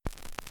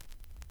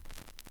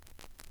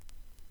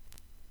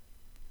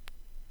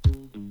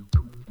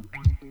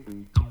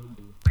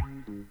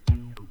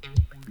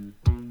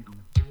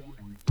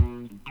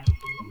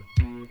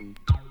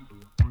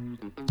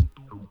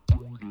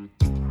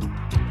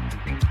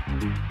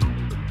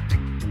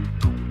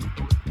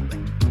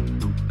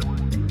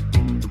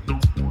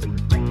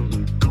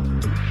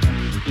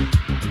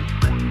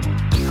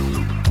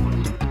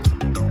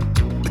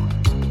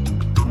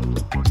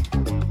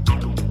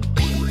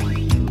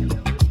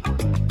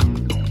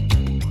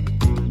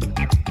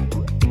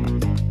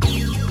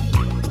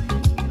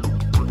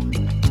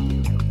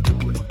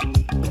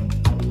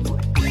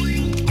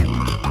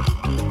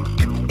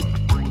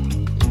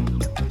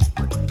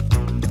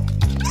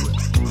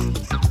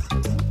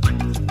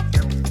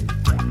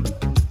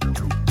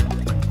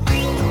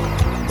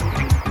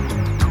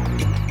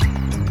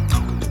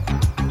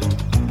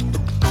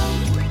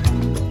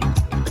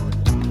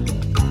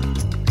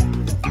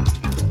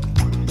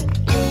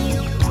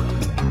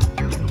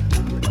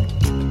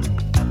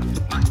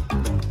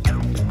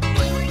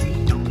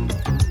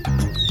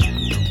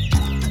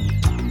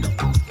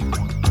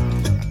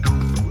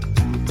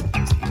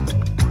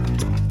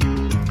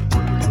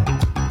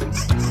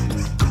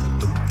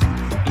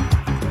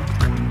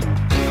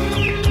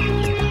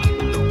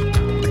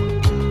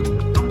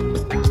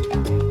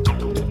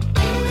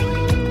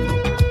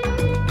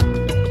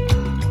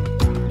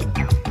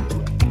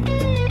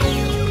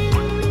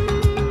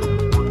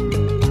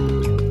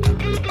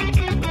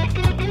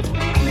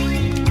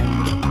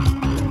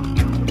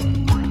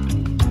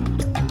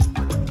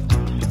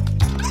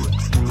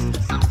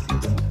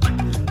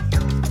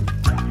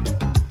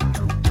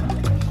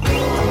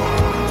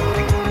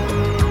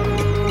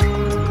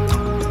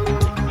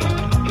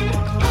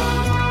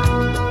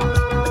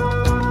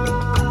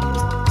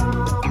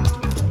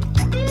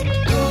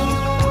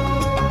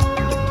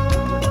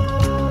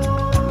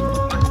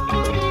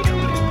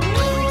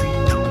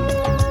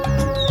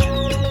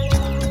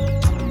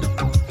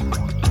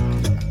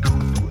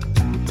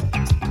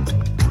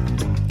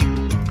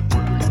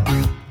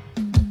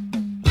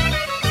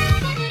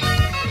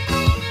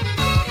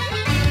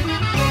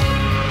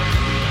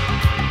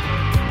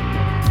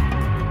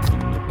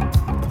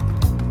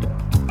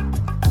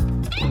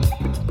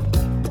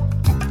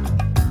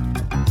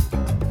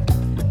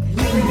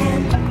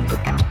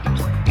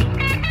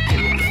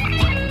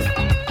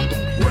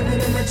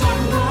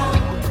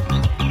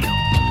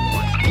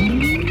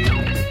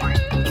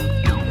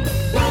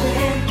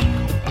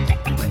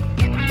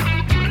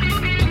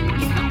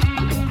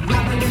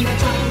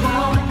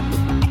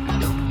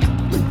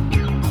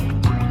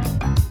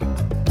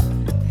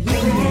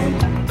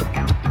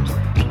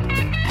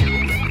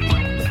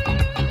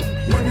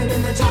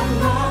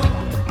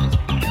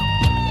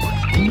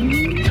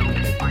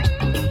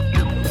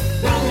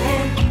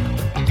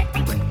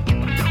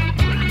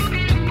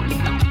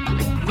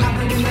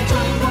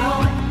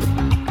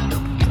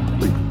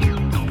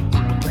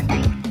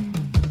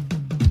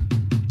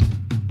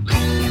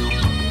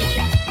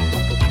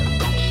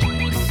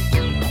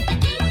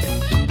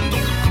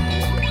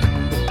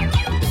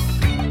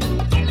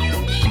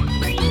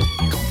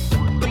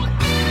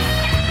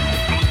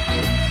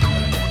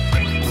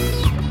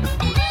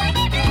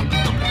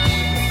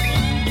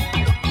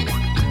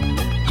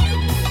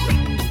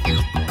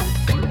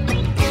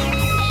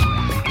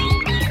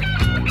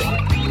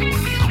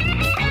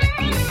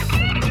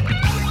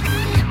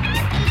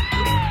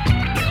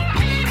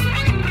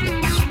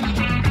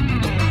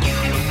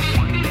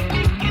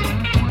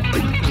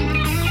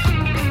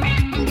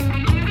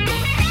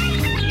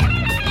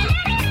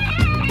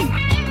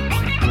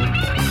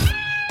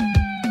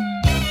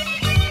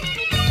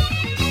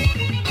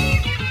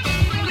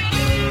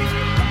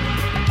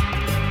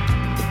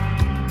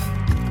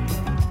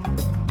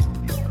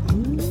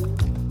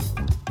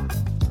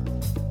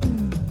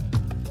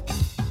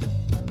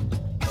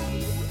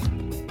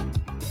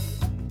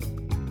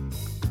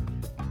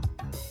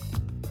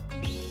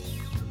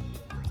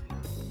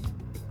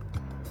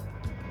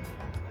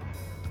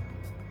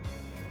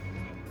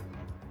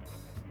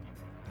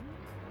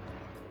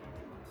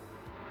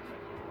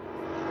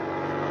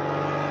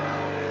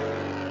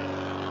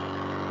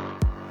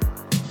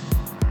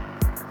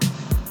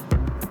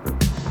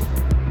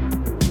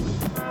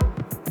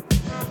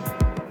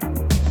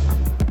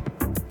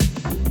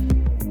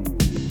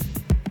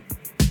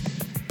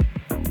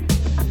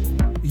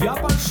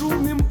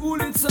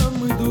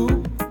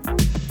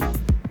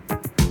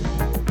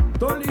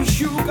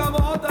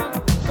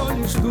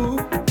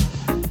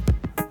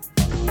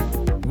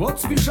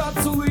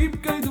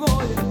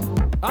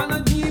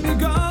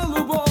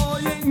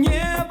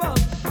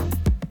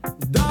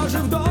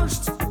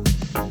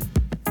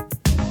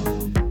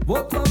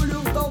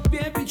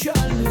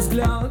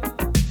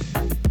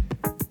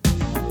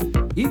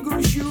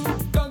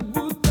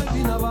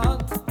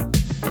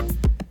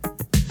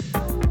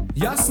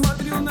Я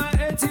смотрю на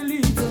эти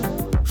лица,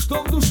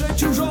 что в душе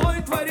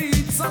чужой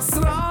творится,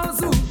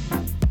 сразу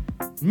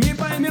не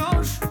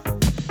поймешь.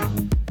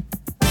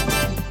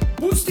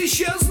 Пусть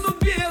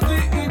исчезнут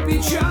беды и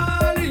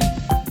печали,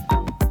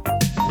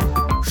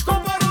 что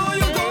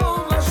порою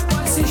дом ваш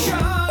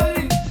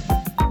посещали.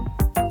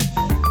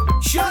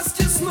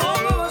 Счастье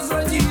снова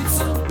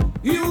возродится,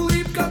 и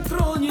улыбка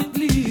тронет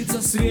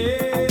лица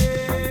светом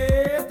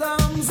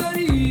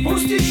зари.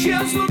 Пусть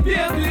исчезнут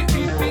беды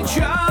и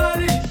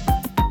печали,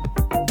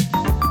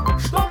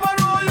 что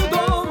порою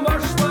дом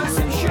ваш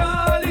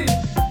посещали.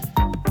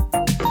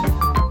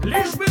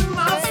 Лишь бы в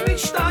нас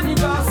мечта не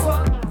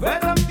гасла, в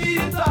этом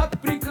мире так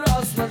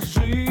прекрасно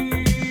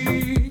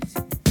жить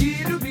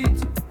и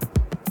любить.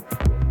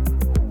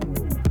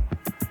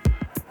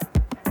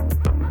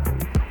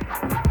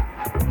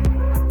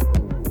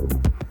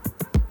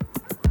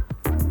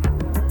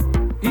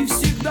 И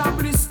всегда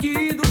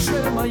близки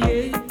душе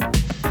моей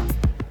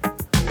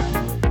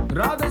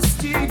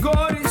радости и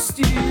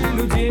горести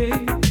людей.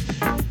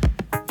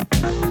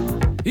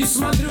 И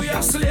смотрю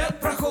я вслед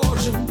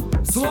прохожим,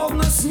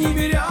 словно с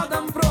ними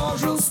рядом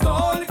прожил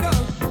столько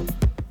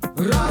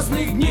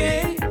разных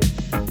дней.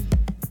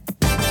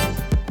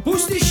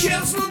 Пусть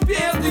исчезнут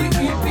беды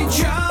и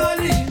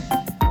печали,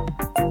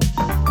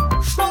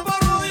 что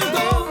порою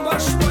дом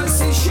ваш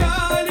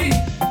посещали.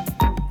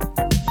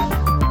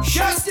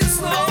 Счастье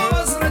снова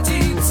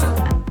возвратится,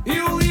 и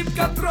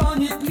улыбка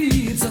тронет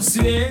лица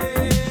светом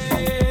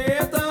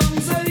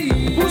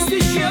зари. Пусть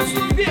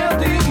исчезнут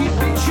беды и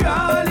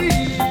печали,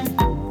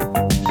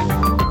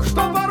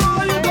 что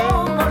порою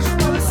дом ваш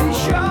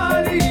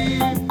посещали.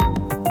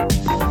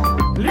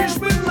 Лишь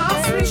бы в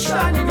нас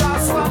мечта не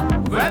гасла,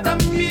 в этом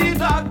мире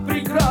так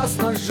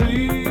прекрасно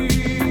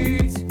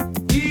жить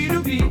и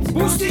любить.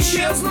 Пусть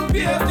исчезнут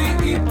беды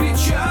и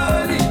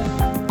печали,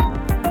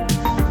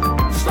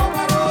 что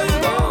порою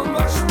дом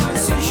ваш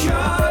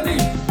посещали.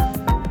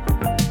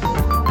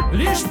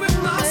 Лишь бы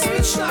в нас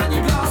мечта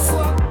не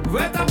гасла, в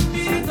этом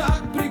мире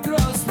так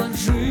прекрасно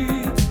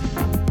жить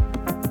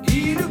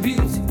и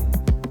любить.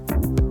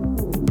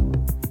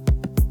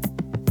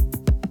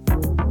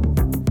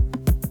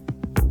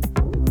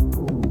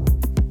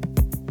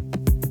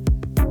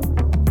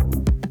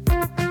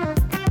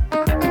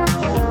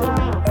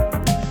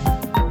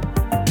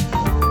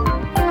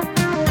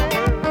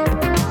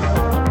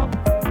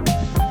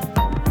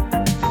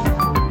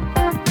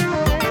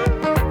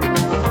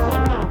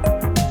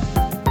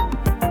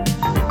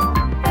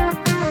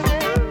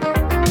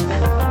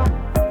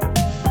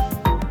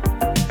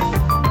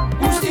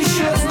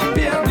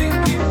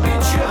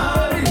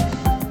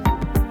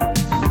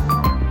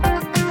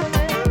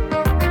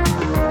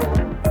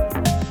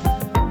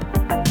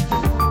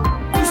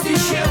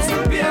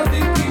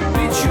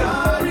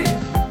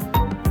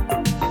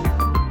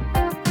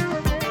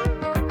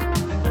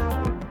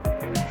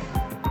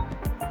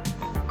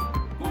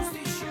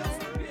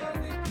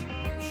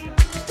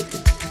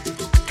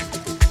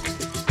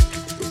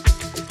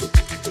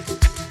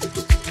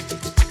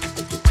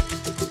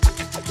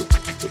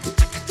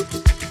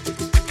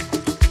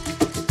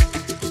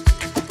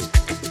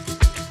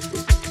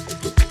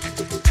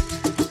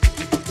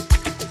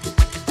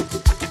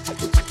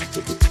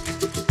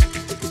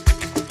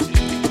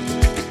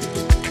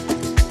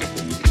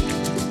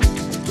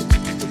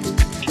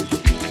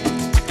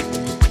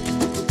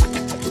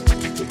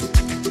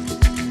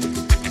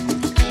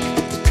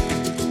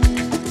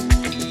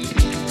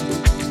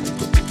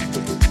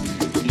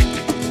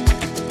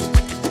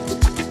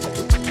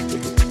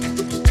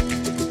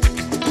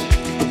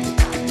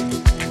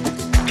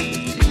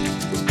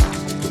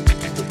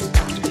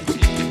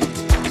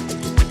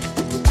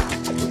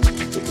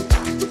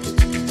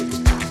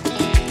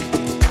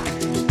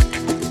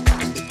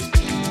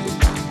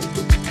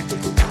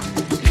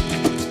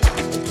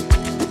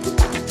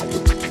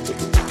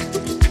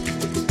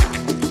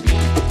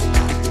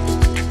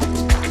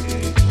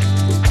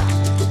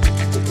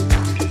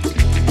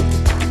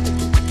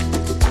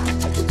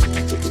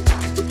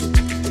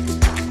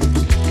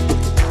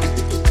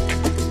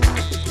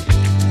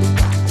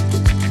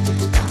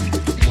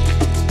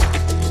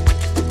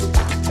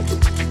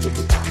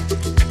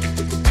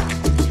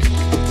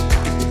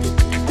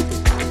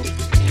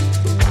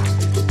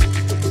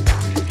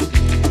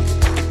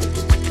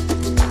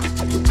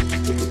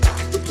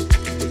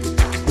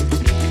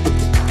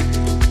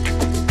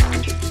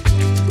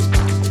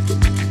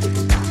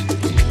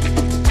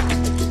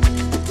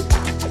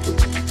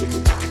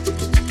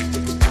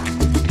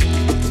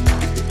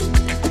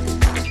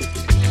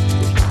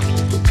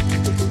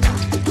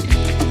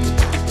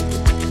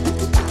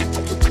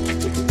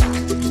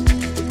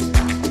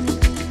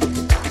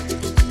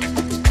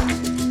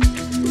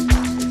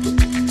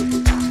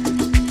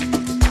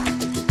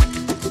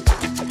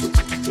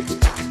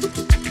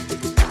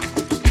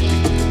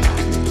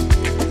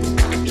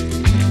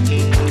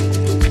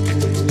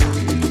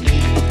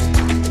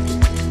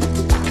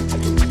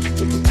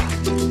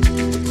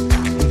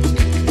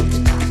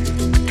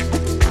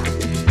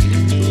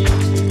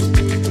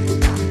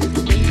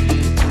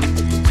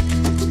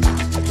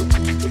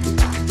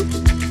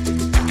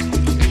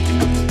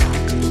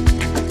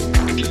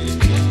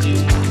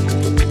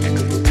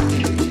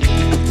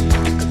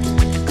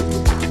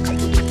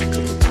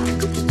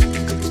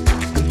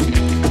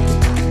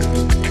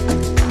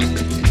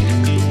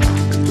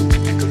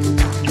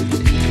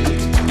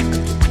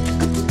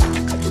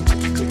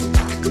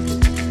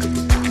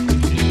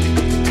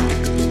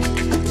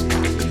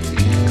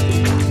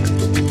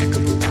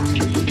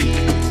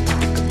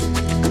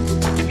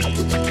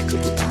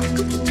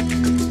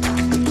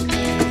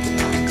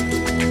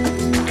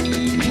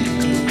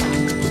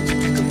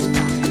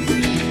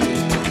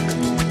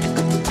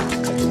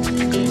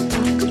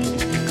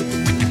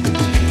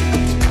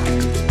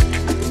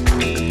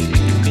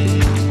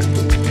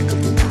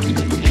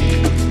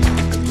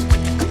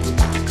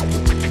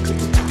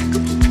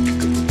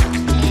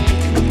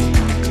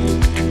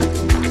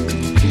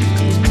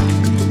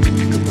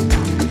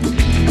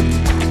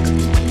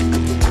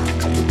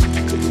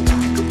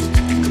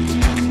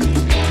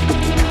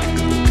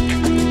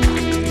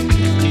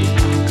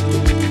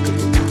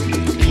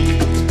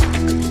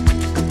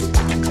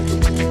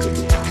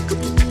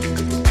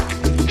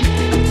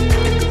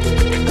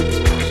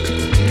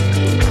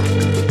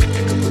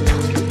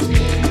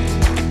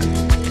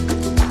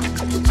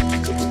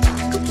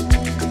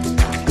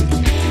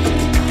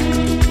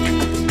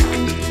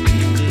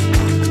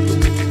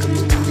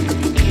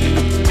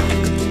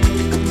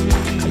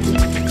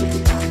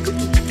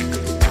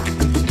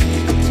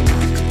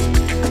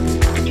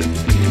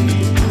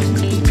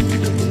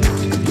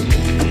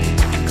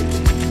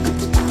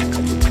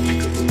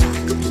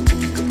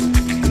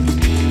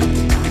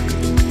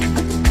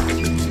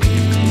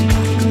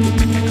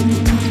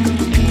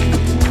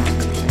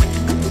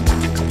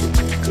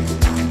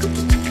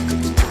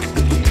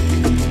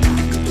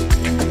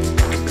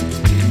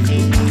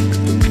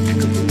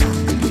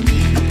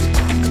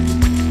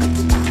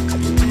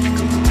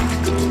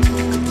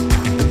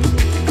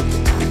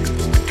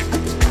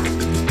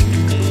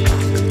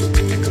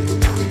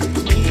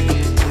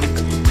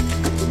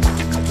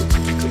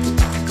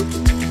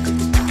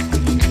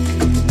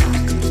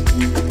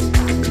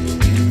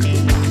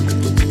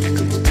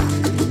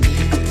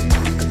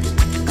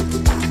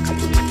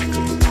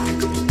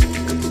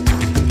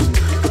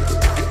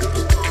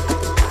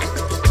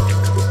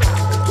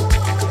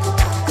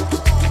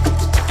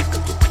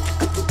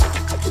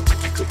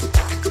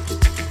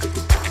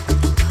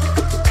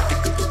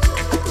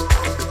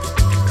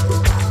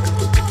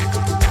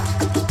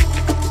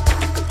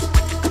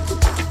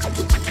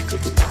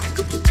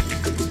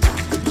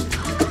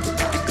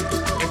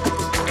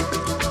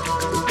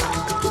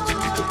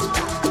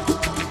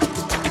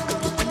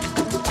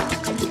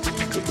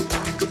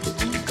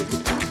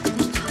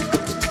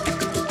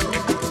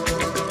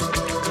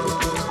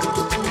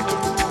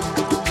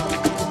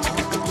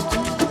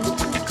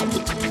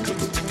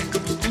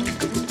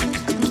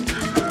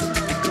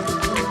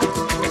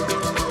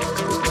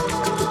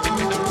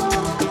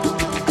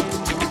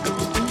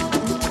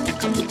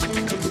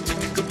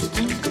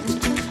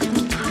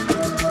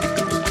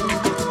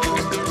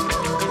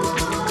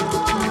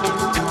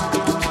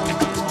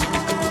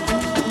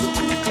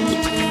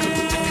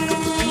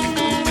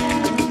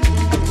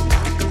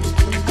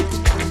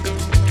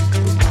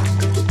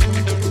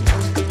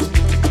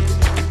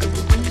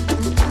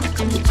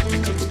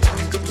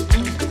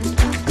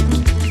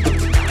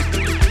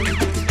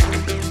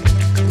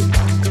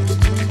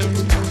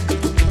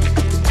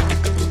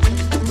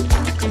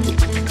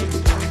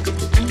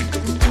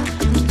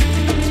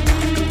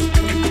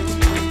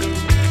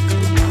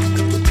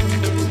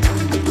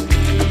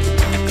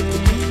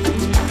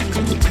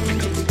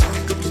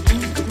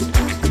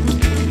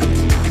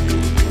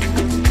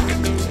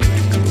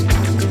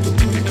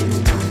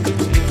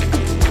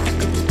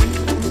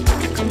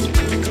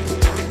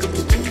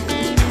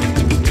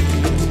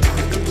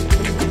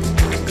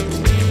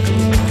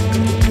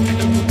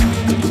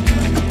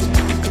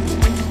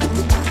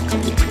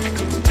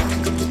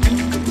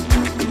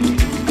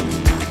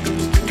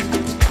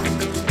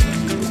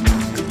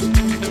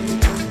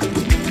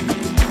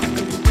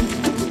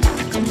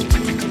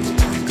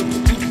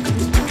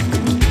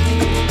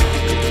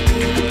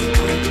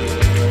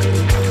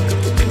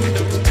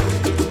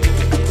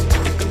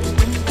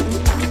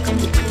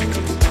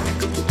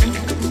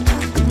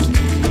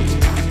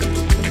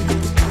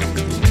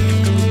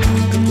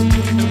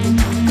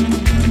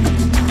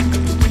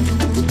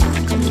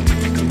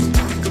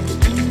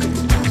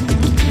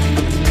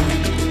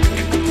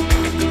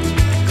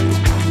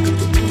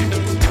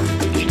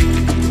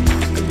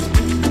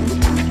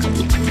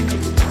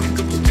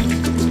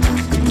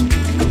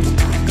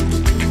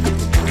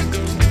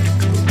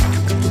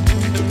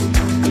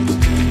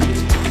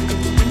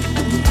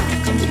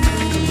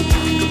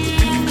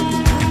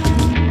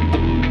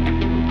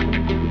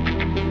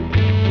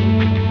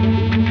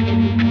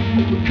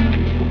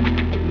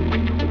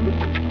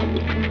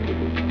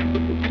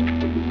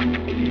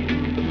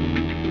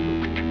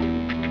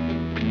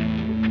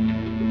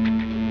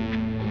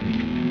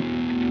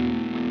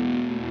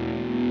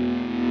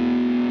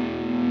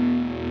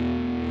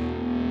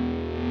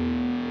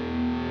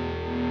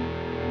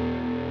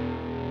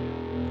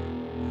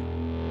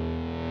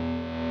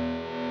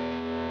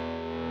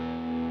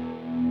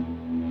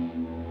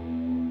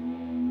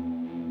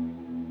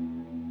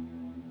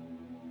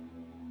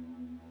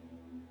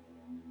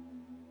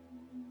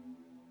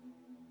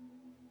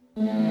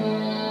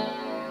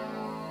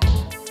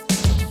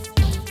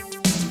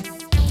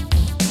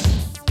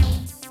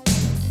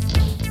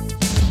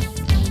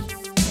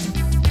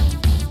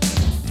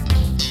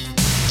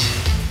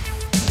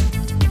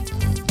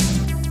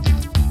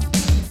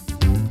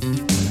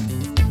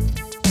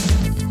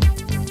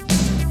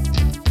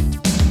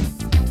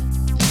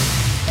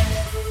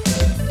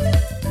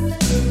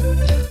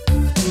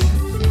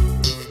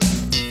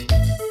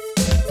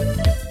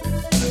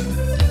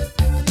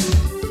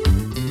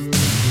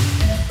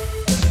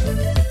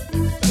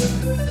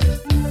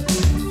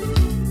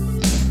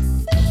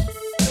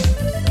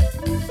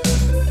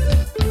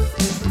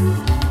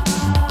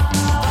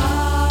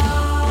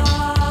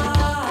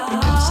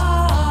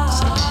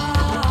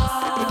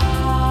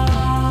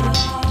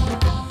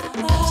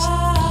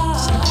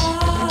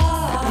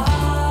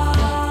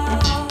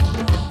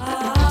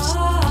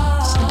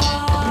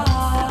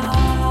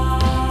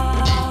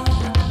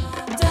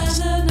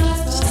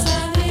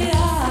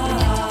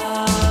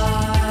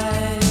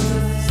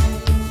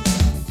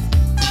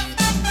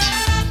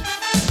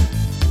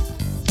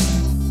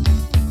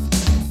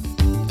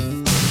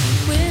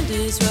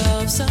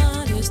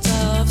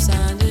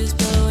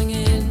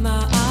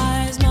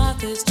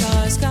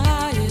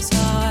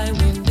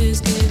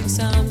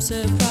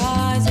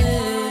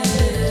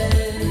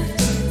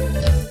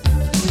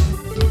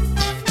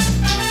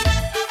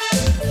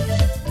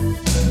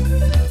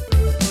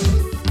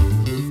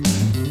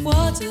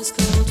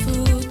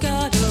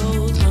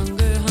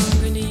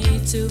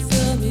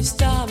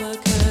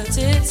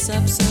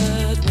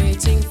 absurd,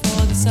 waiting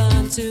for the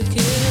sun to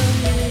kill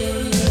me.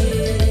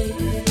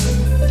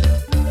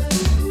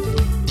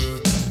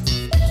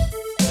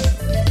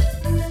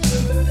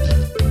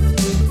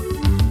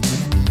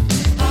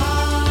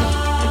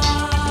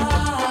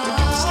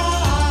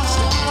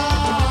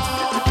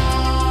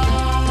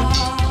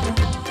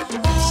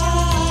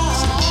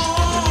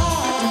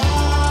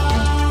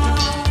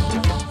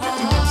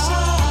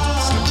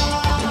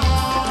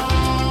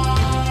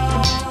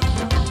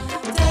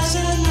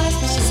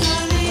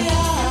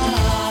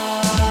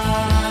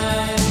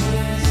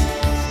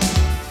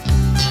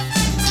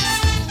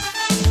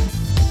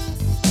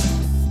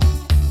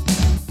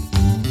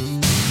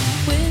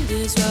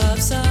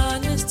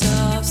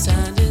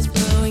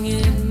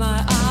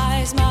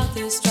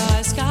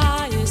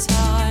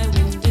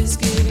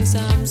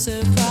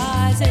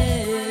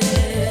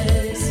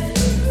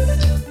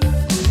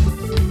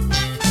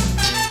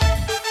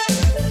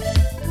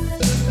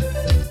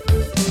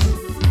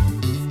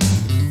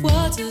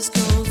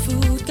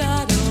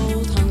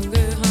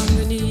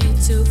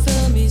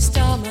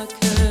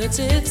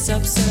 It's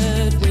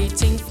absurd,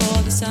 waiting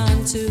for the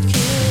sun to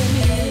kill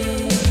me.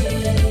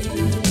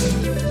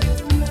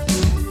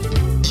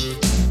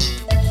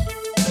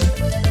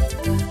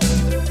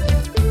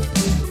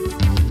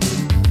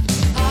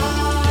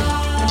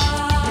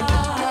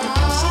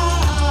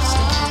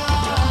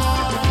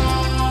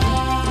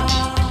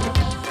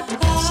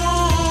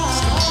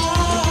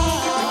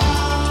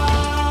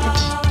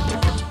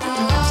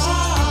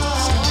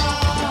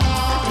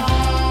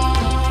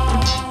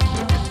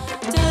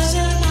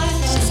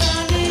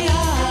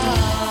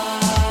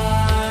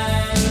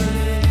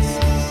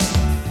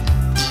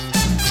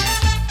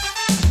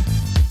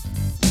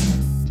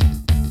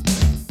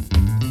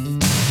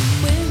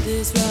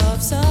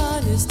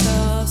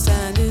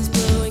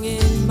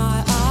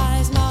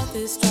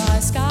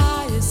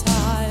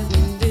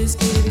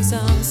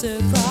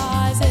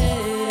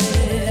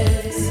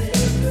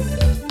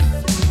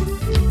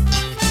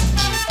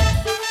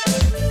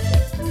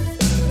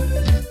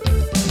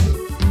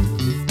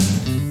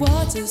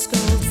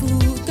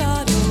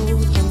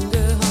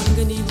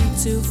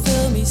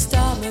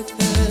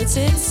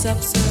 It's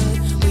absurd,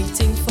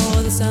 waiting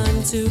for the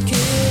sun to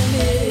kill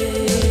me.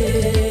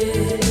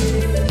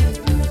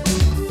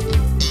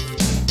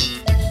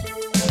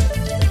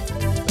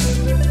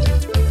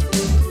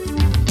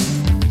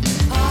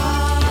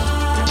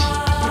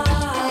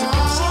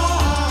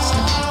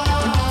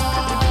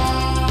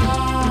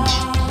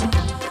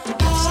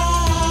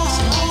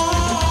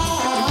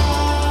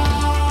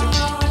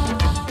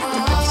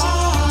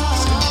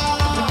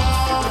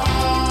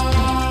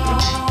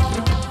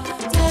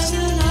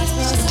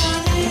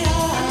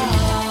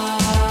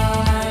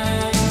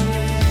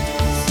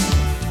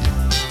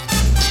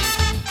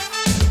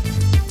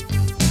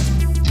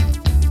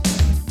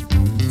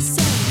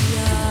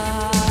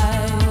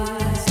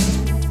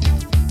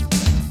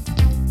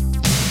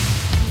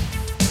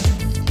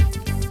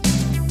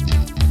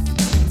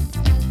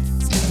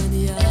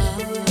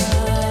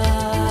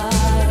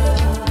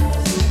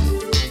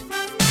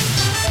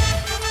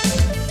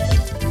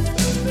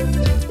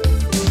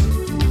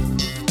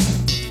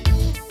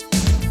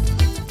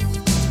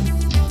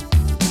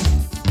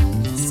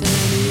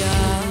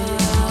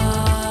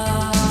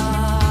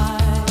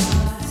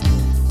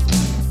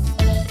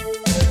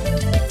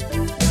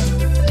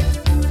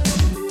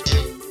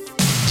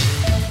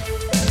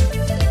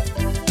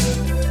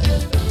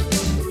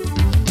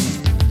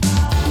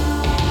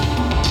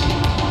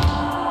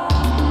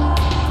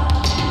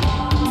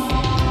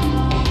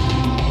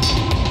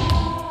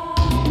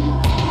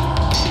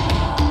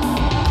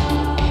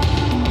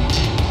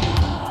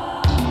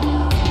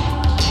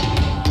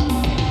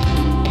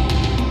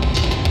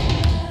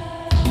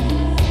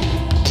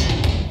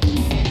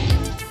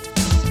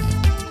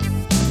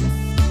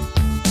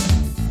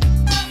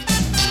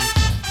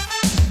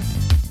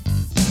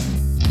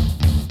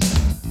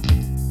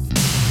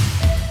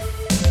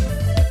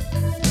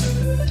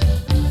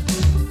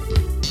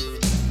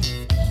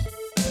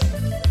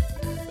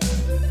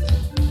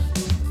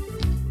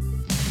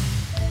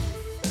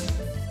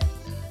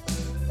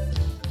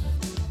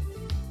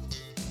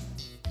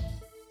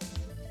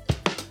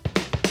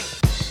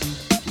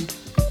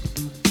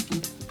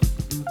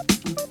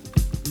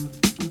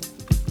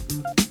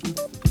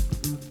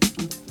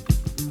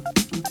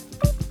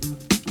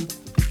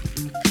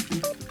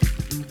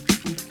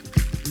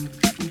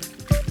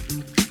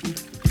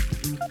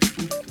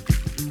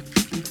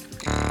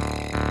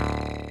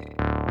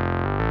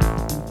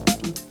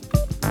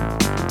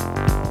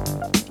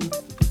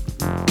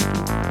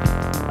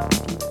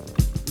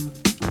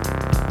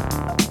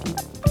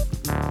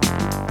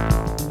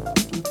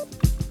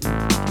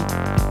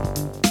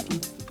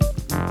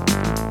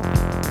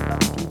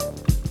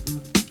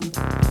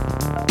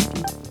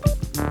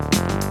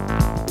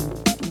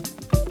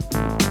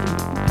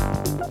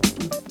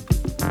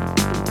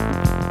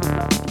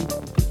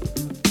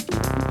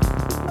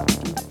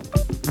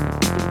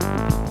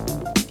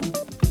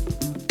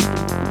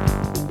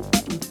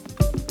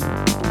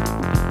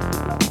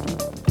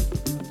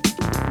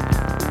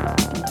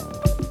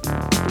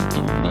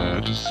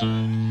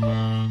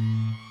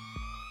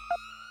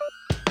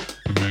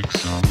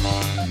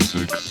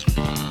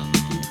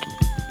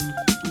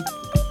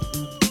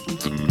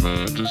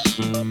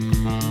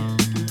 medicine man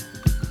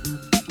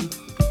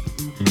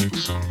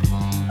makes our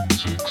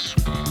minds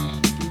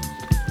expand.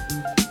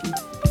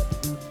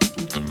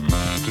 The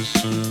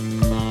medicine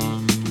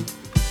man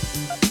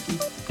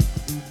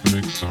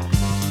makes our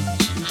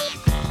minds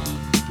expand.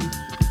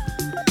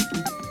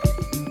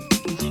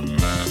 The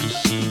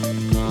medicine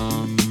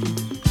man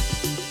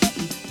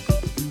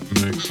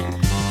makes our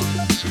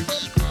minds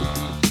expand.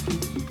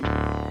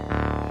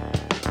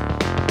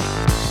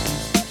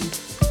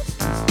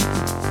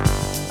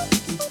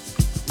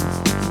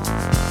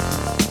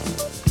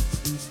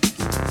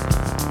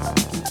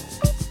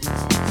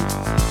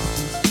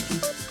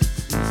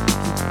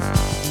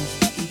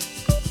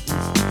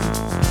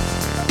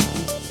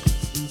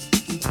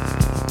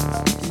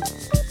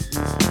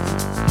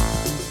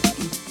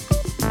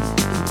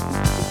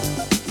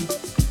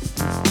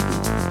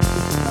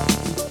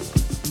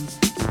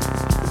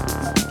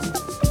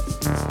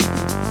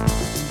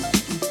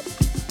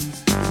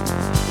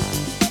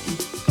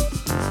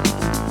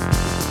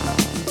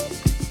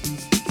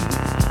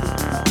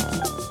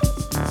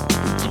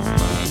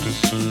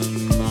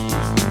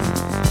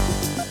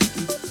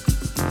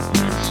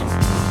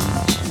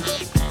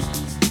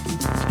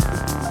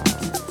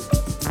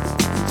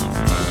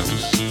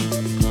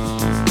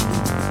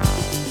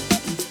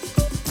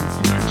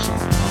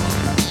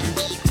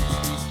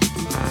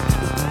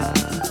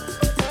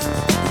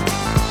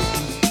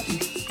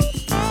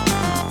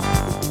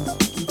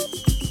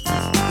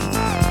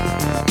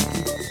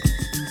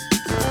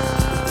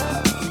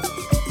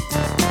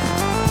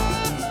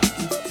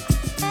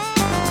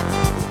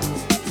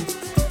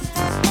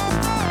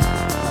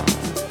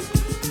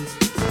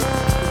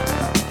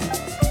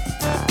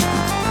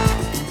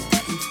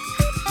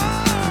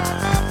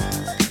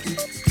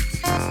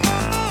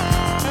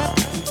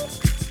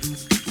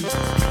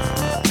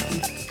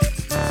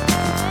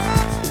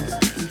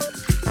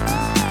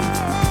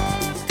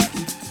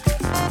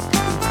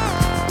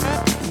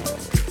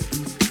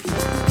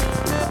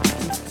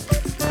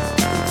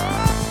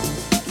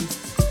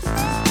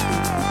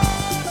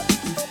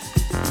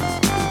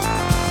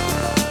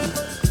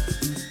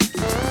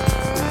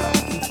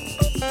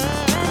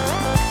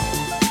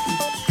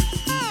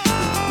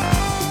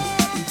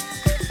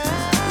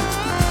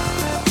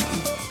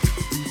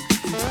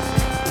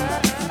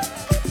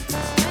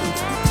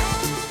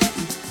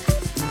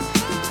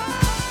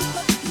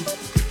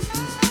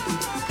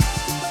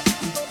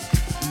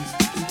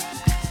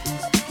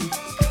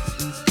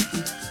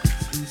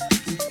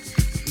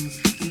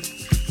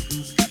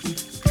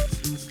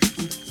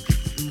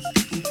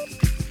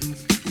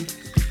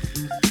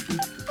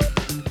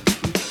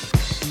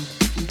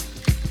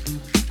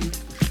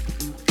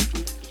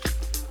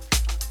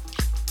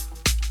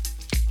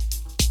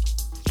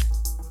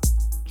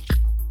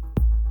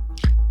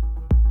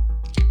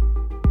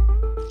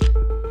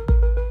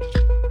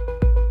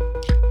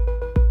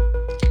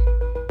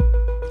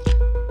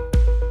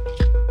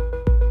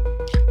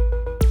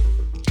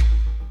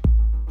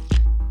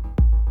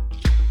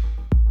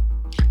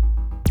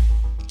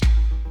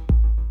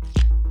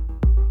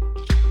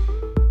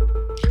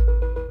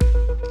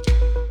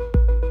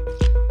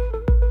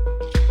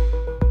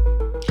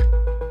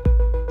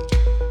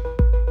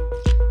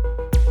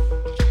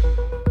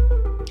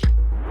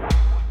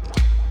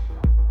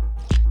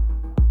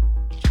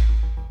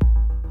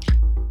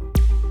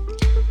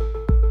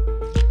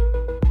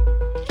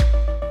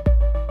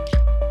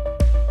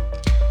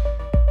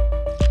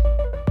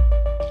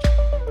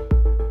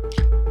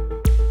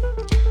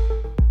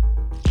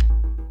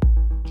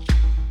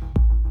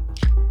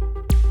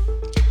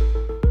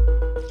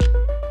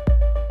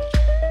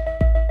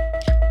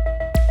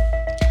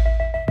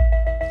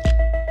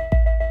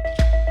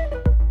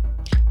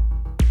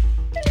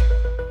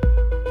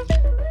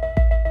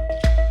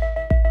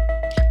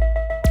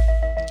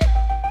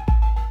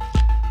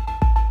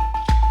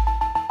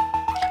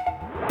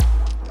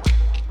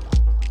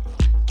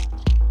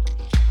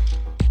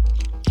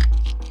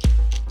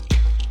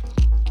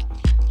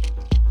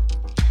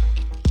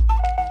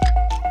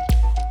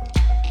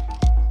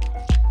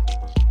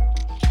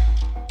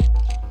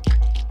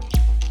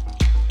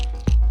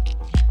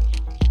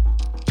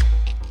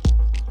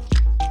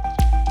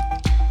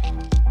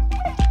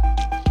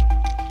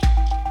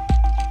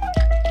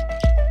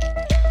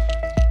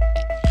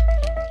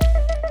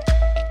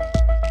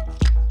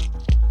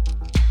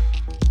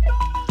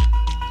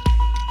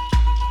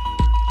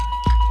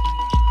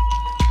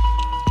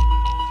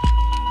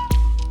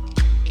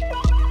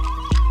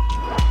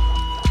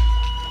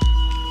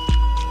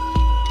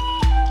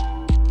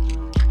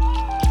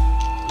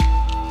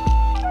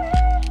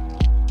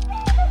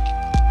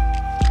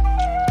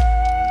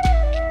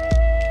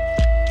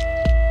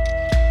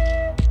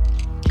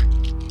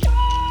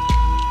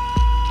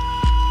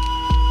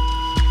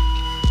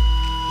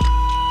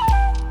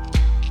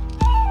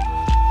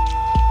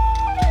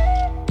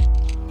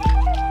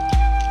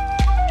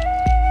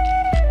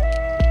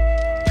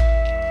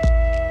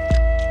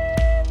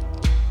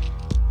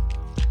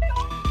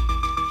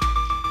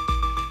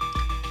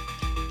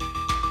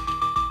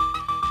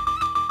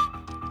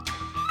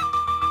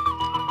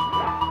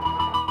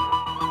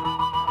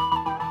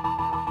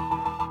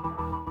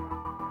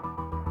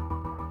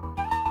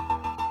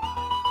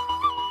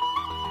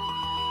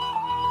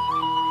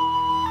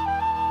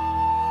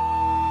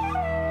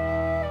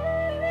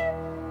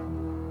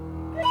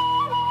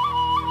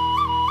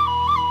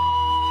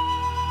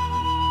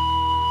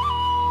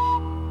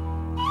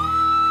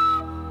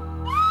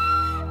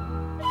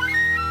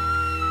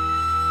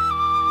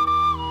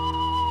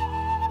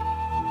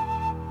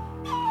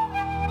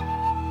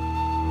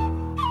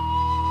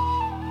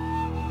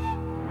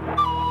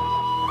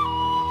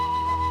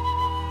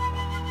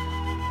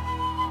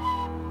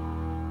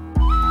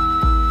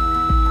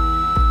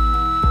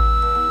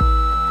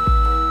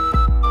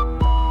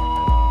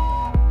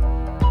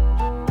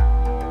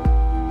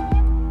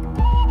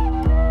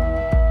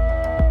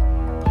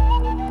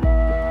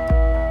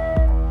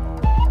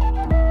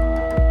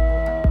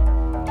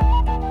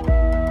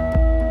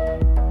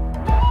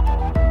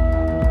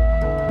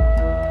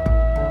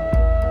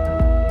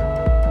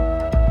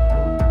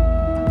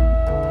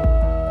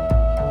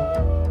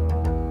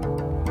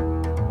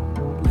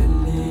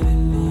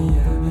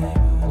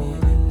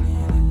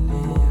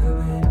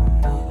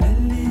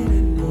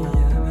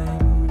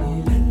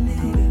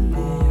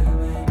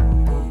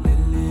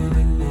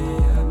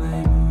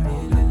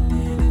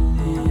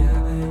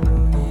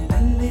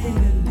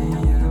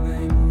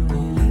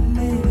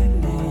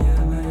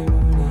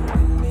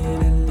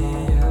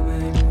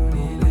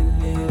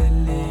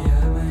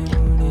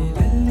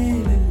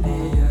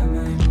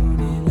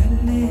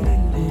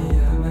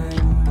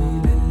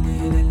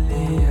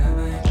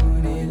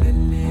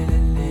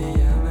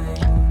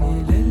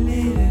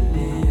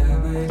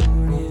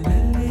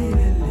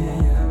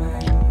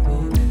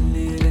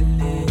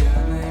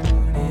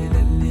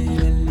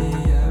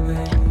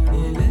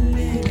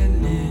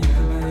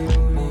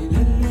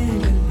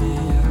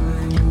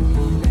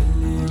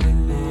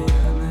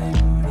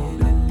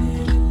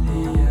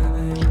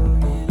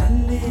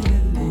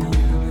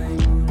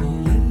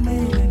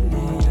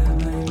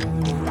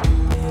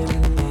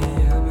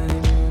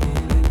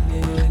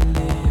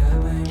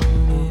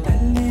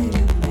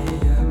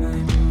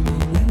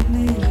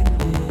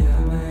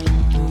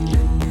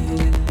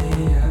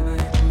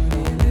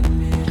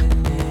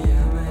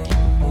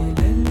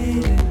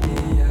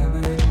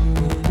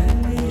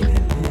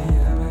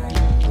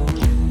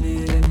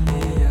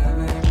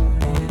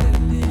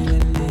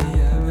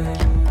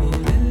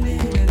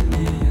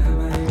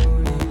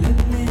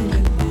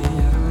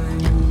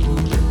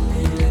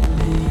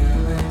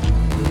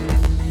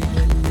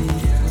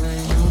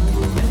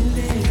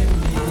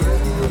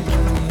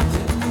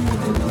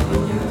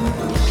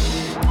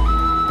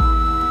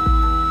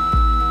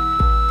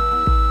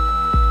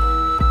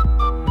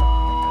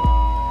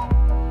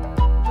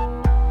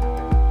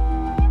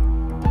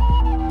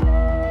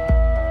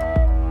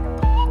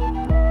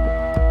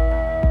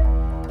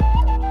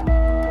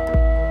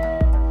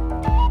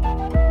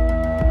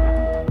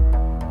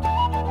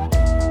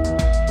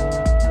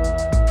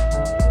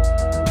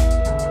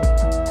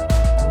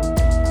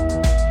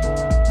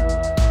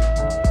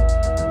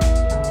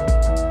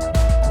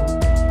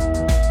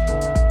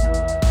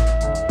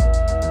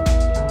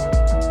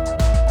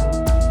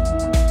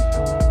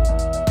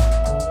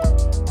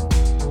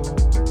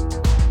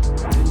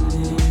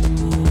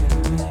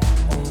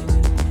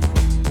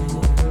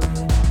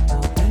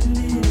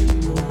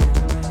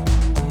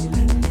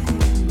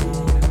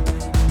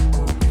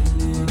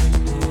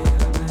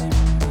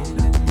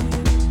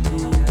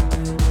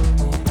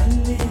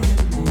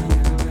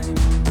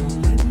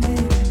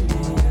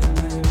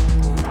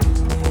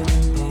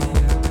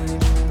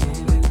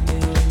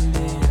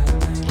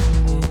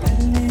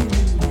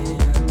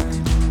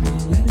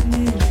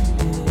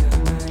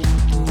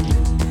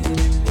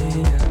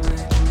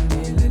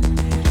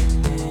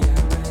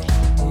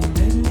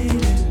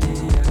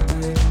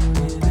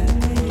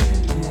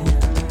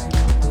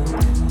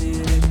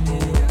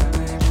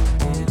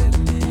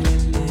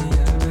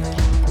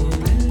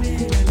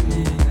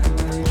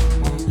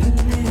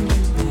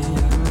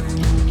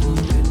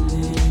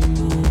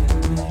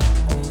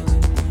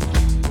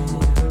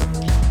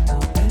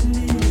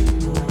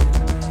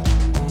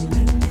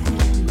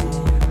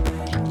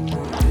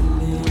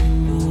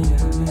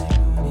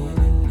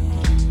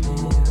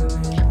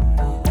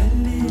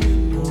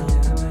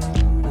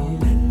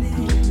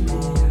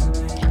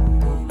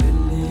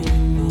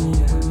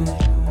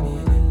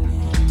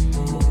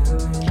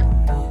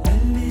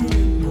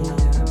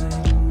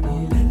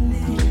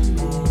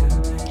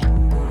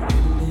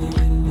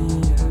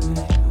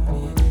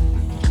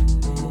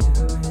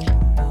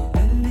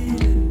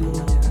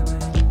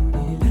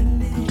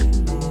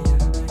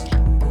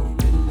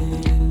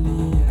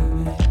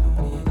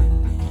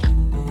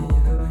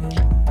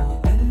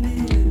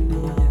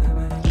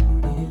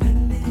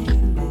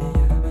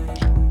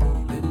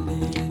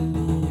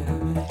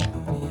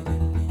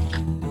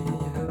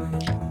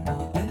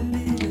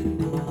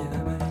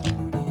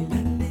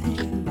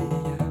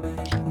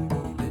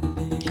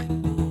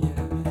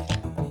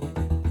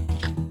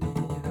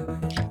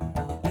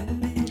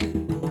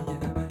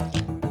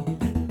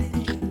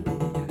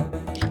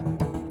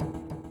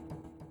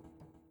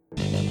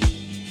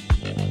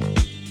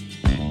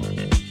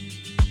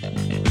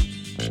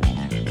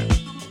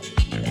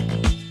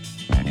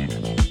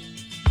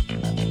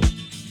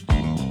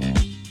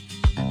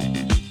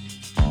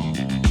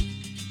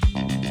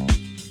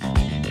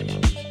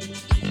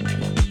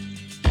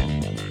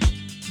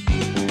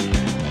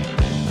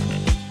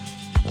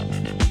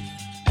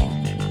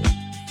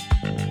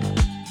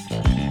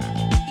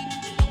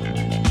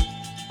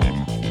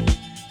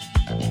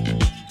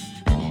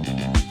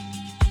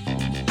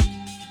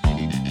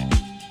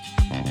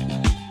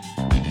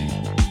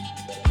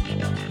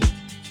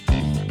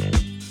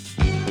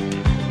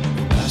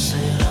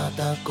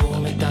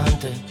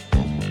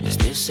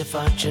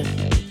 facce,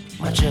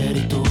 ma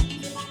c'eri tu.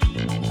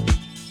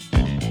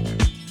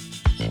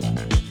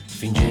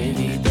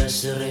 Fingevi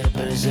d'essere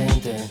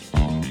presente,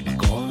 ma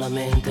con la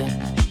mente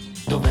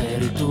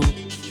dov'eri tu?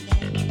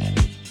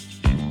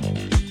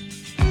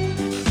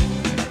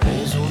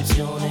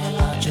 Presunzione e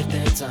la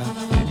certezza,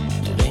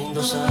 tu le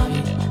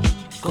indossavi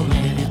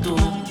com'eri tu.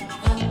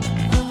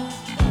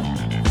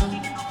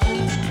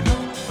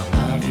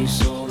 Parlavi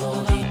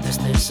solo di te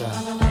stessa,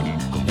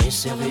 come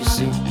se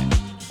avessi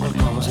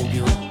qualcosa in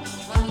più.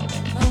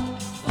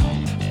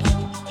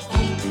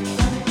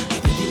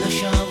 E ti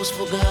lasciavo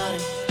sfogare,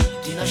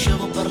 ti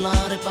lasciavo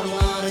parlare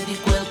di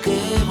quel che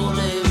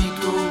volevi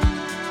tu.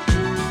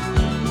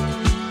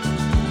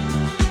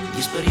 Di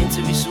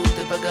esperienze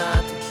vissute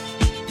pagate,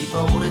 di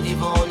paure, di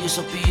voglie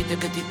sopite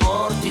che ti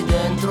porti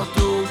dentro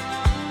tu.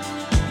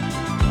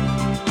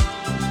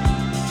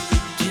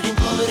 Ti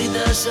rimproveri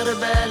d'essere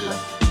bella,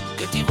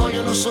 che ti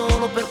vogliono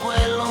solo per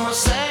quello, ma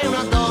sei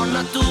una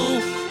donna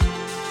tu.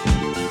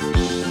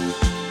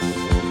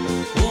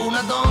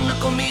 Una donna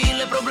con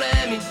mille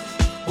problemi,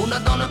 una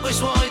donna coi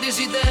suoi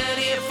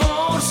desideri e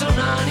forse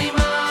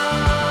un'anima.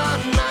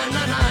 Na,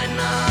 na, na,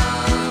 na.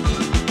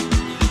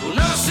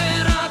 Una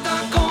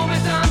serata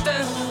come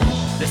tante,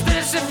 le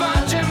stesse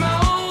facce ma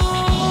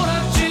ora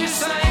ci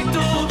sei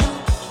tu.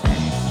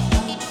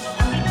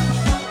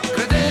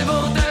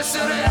 Credevo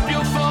d'essere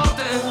più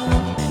forte,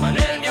 ma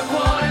nel mio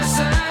cuore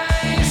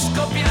sei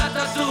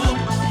scoppiata tu.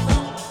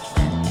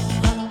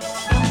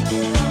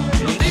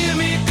 Non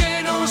dirmi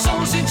che non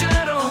sono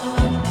sincero,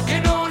 che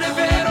non è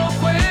vero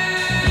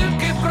quel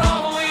che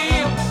provo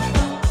io.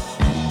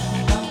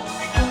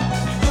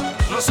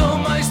 Non sono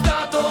mai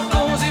stato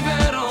così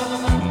vero,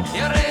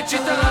 e a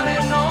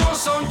recitare non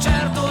son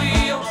certo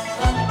io.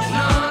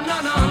 No,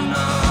 no, no,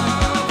 no.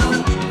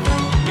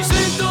 Mi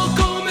sento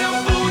come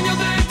un pugno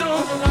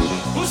dentro,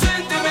 un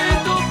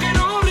sentimento che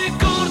non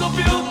ricordo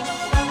più.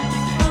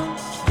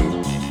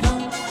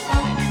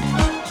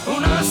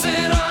 Una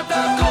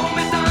serata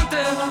come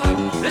tante,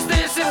 le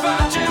stesse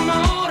facce ma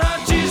ora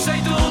ci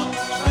sei tu.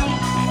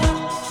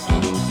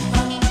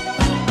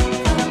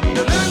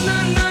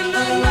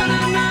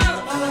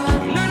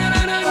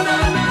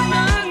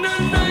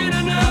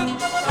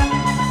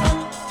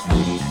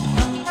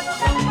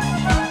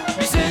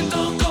 Mi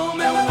sento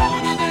come un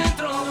pugno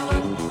dentro,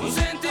 un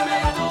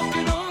sentimento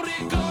che non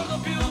ricordo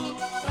più.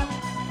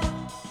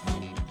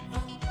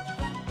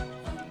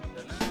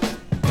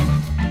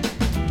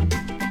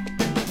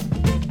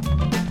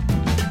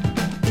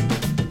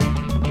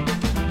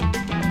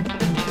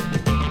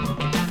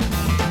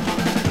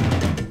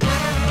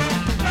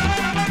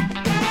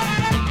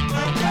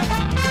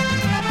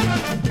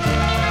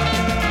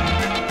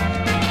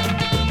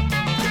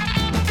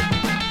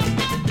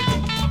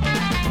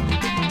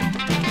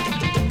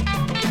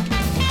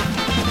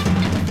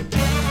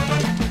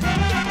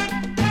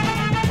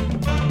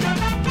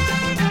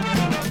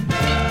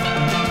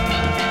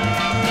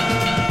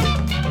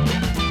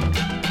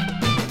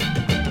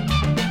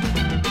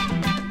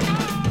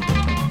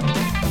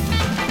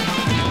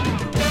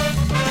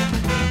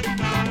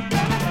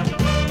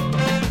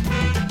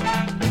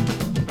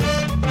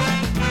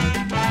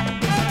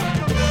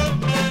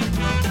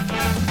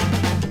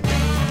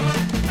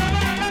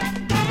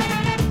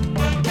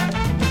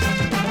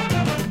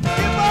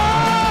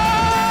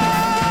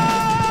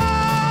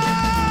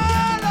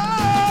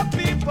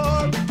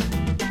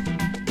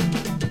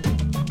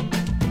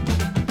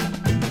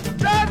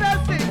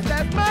 Brothers,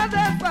 sisters,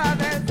 mothers,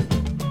 fathers,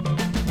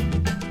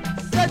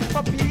 search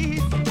for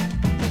peace,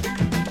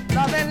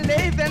 love and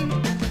living.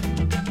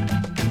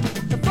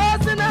 The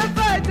forcing and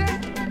fighting,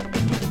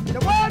 the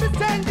world is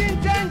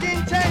changing,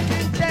 changing,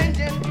 changing,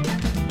 changing.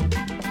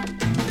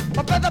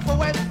 For better, for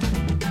worse,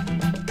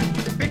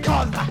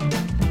 because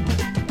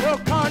no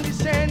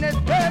condition is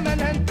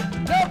permanent.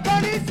 No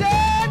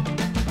condition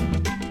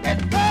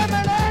is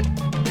permanent.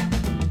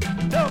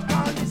 No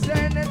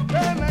condition is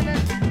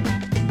permanent.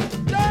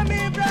 Tell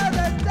me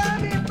brothers, tell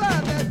me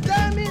fathers,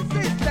 tell me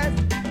sisters,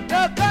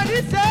 no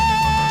condition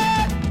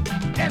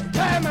is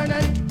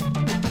permanent.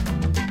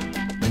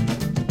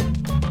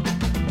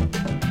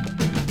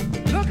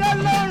 Look at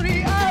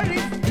lonely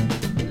artists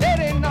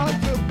letting on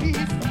to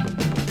peace.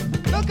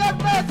 Look at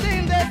birds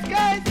in the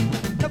skies,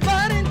 the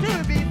burning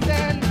to be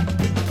sent.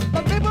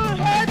 But people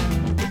hate,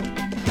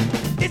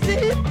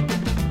 deceive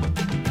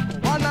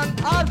one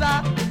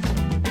another.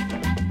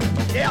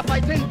 They are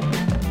fighting,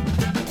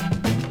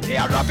 they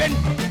are robbing,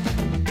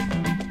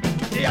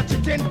 they are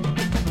cheating,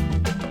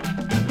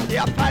 they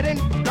are fighting,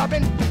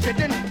 robbing,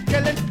 cheating,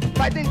 killing,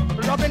 fighting,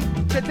 robbing,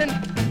 cheating.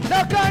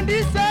 No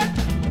condition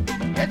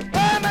is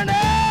permanent.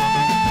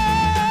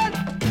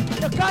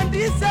 No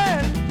condition.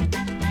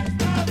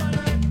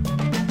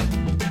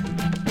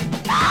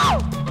 No!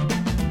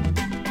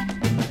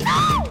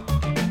 No!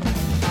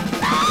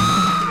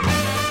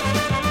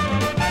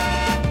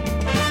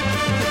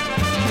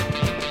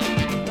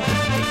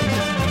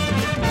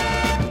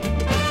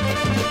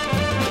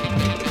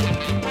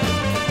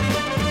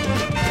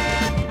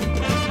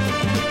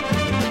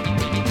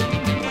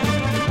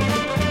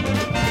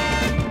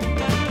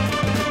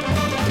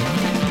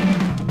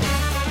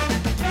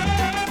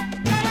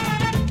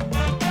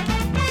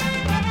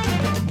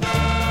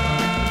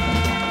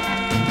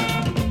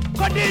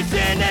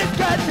 Condition is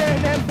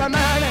getting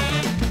impermanent.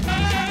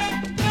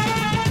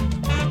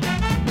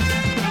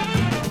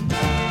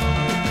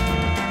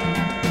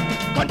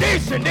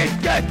 Condition is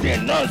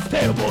getting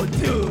unstable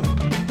too.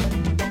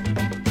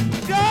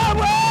 The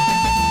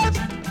world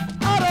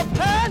out of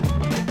hand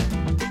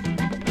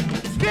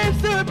seems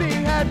to be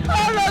had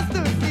horrors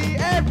to see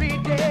every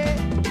day.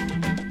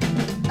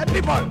 And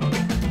people,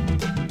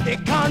 they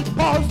can't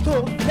pause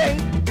to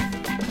think.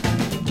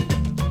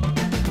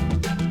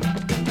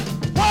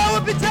 What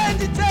will be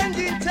changing,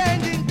 changing,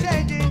 changing,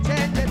 changing,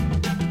 changing,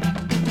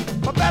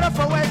 for better,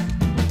 for worse.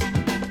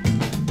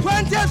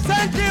 20th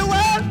century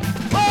world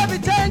will be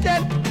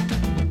changing,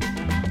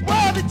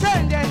 will be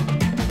changing,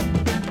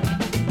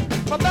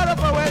 for better,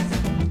 for worse.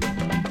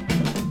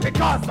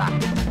 Because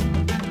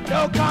no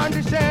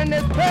condition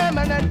is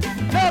permanent,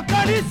 no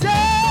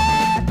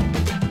condition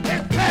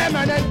is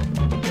permanent.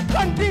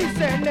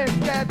 Condition is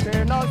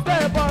getting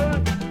unstable,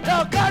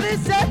 no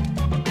condition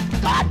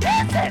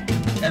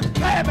is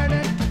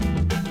permanent.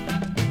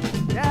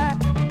 Yeah,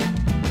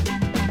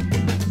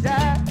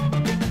 yeah,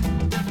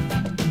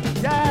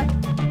 yeah.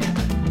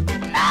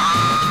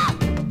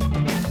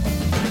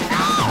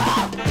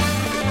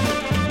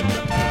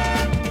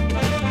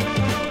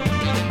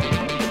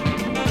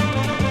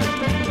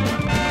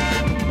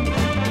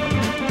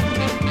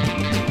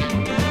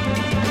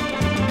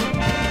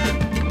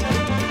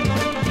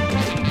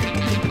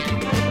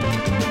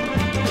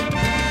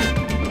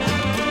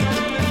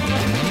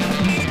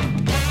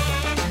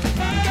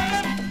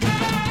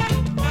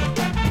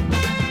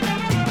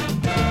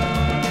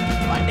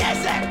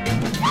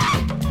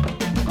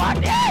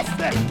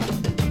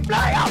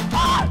 Fly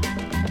apart!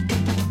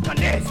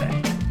 Condition!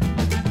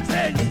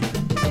 Change!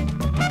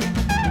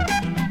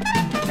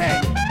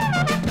 Change!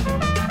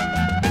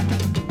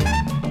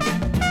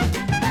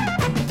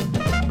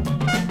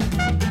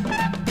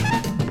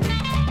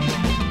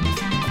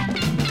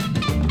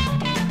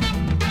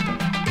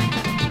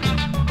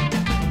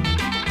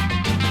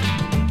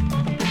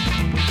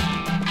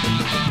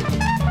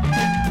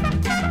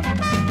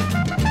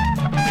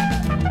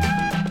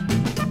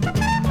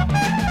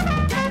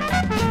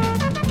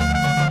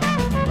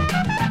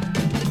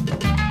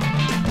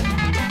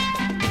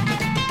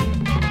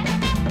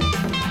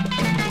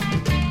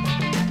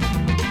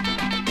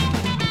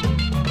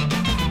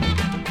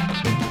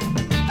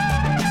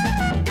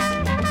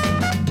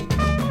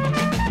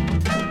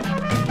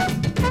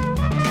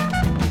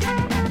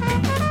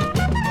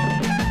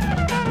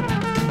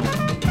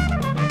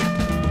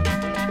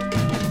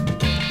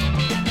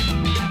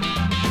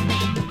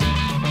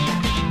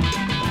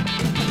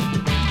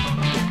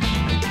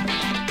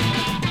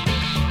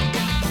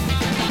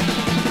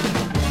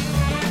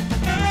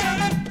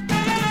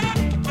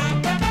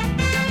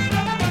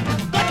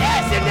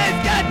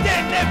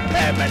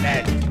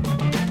 Permanent.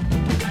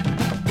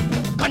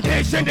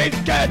 Condition is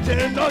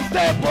getting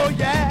unstable,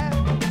 yeah.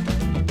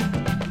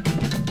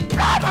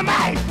 Blow my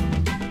mind.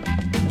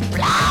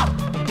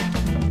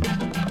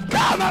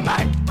 Blow my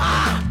mind.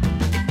 Ah.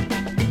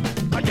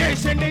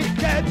 Condition is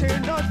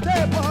getting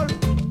unstable.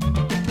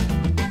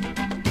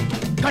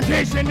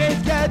 Condition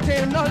is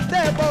getting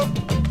unstable.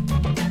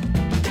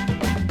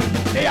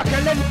 They are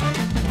killing.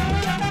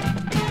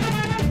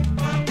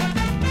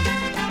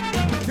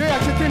 They are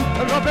cheating,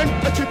 robbing,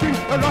 cheating,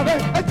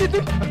 robbing,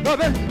 cheating,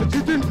 robbing,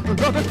 cheating,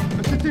 robbing,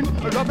 cheating,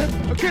 robbing,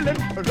 killing,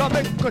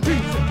 robbing,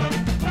 condition.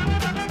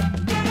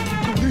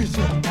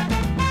 Condition.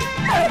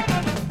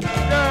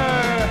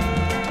 Yeah.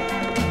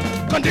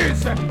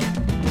 Condition.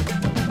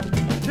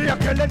 They are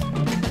killing,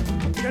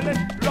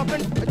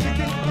 robbing,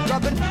 cheating,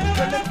 robbing,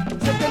 killing,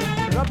 cheating,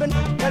 robbing,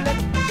 killing,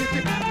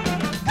 cheating.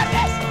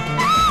 Condition.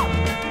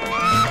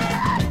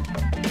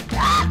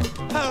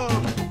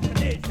 Oh,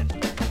 condition.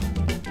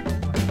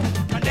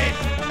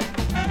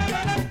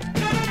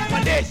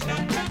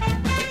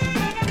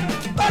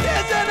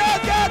 Condition is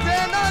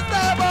getting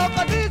unstable.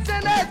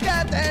 Condition is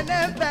getting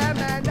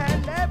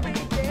impermanent every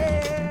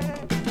day.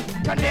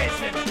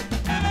 Condition.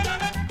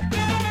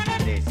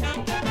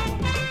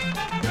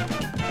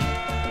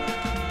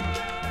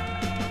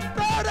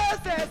 Brothers,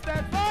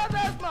 sisters,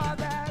 fathers,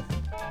 mothers,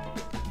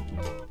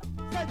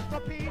 search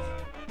for peace.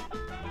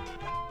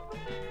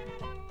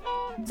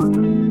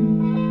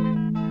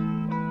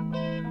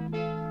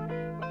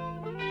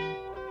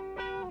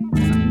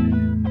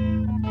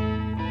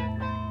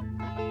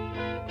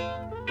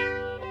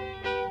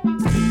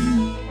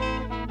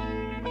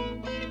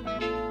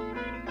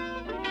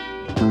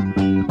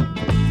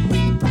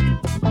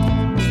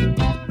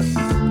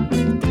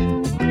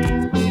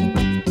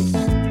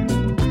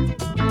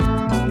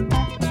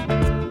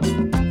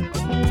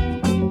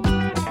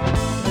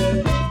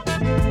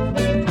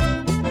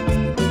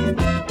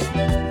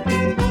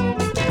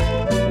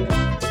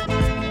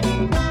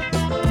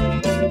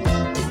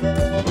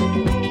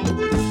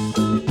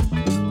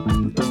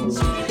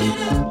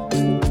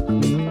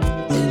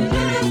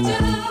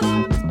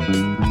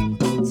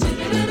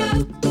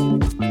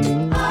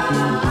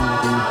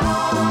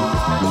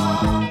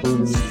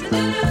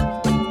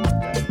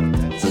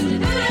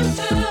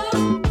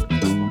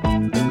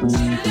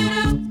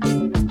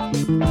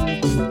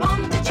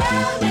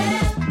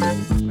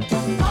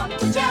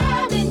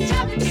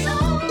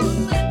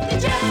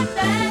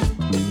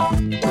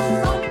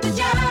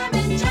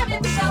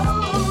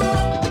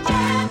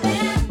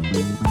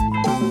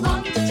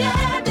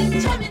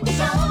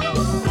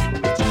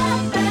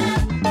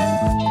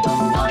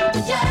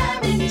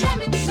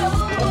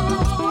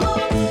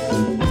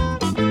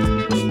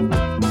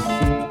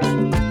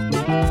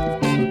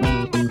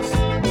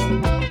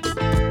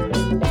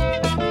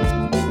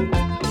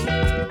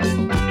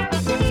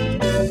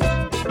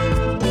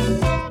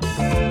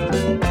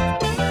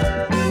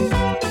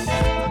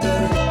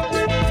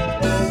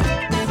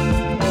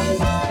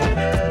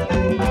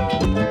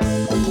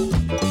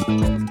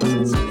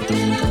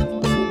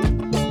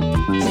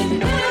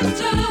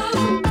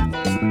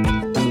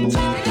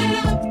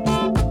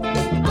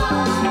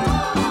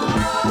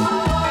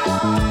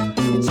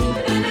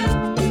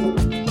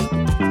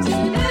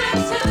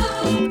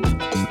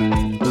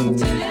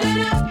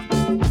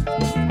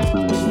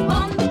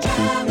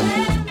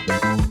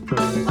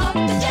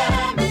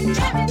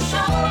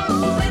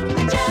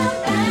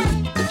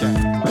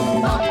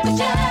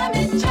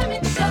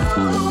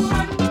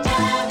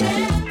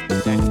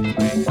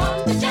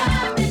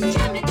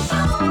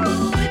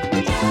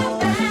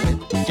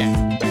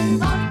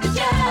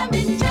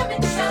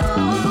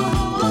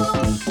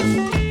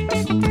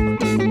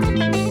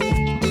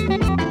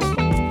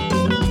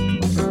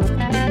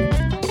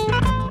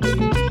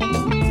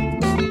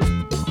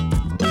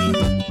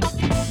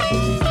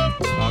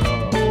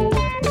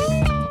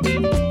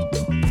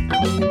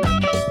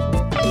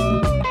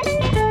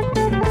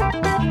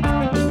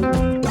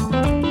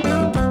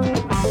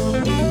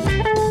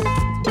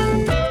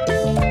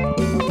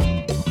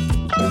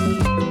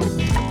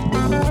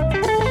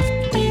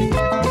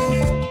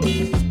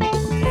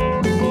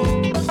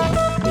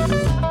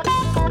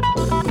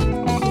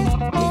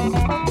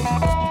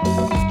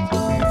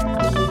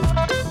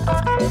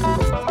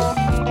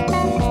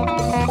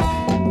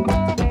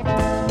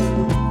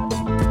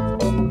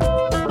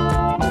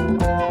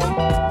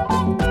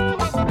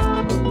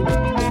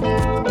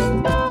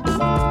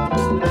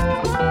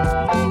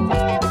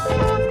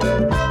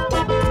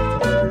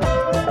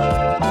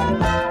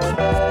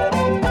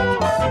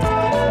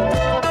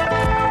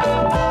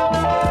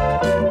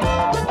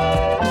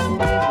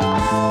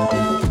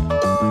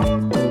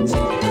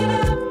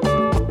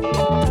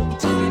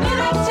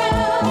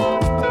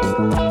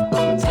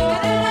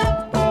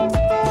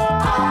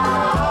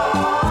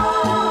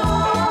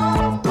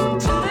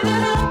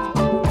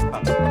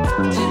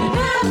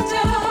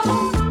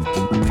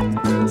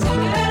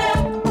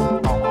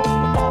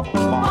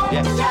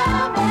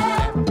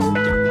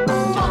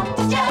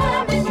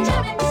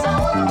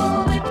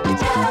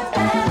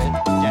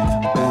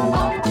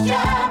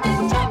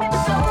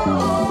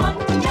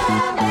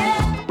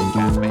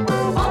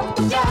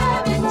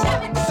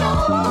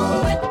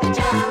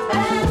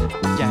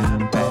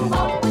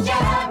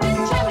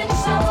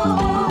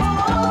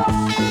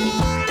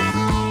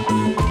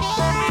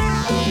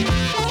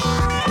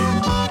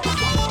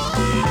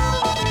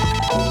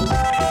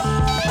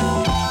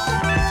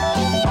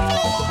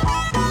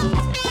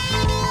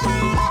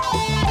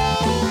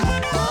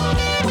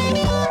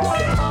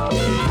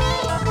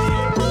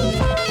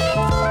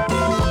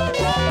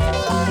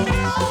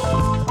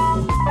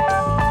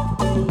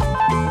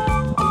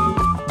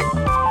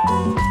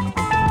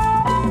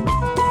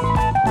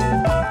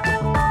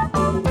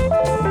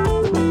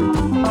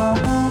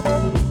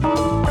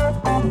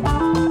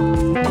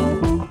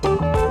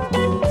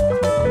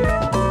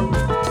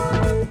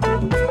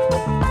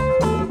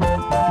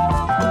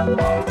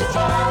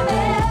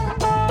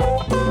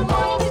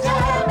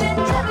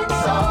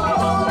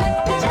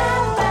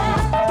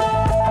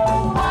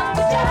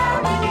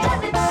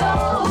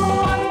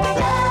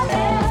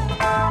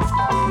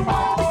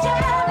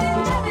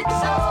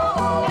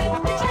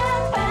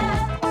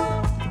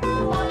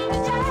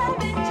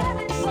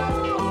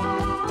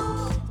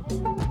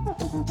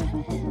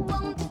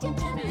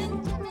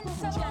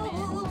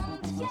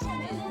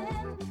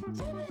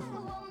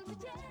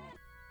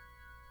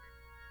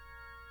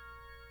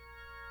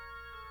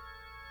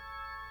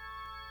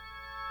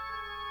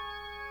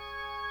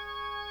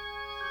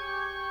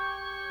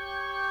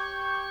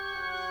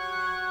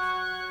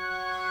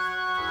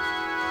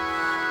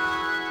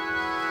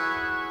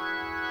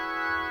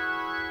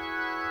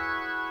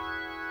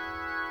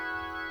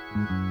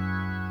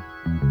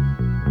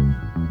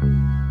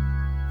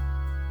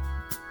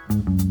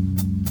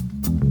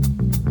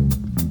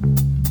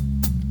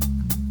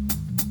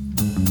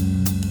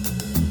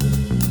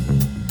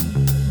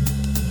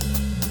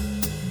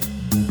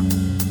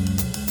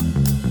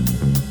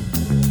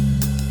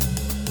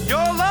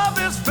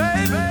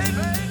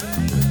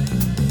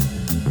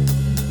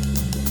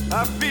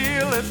 I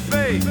feel it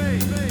fade.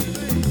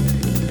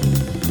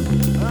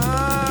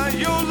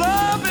 Your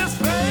love is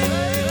fade.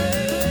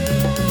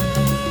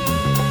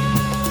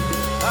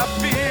 I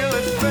feel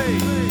it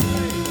fade.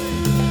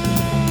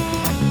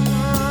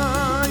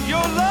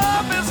 Your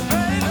love is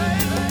fade.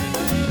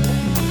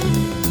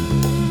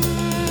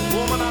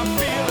 Woman, I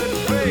feel it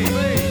fade.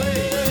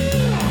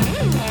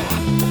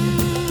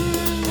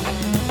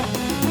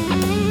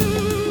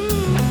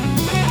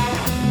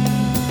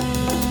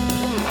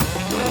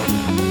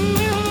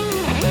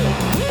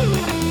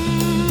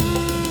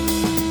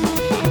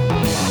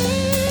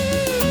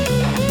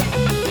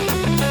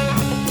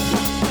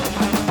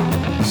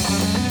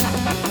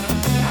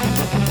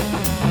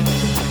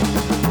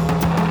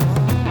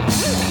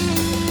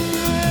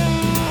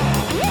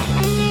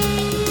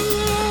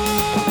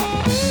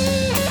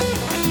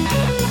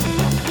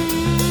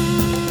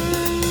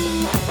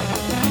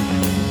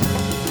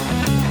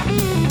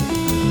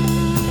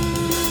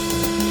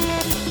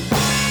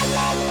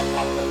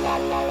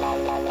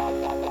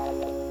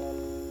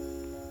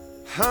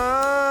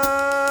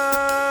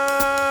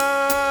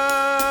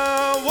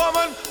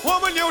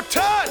 Woman, your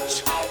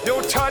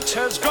touch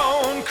has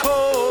gone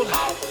cold.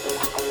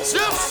 As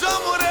if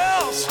someone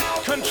else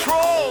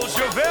controls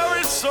your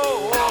very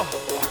soul.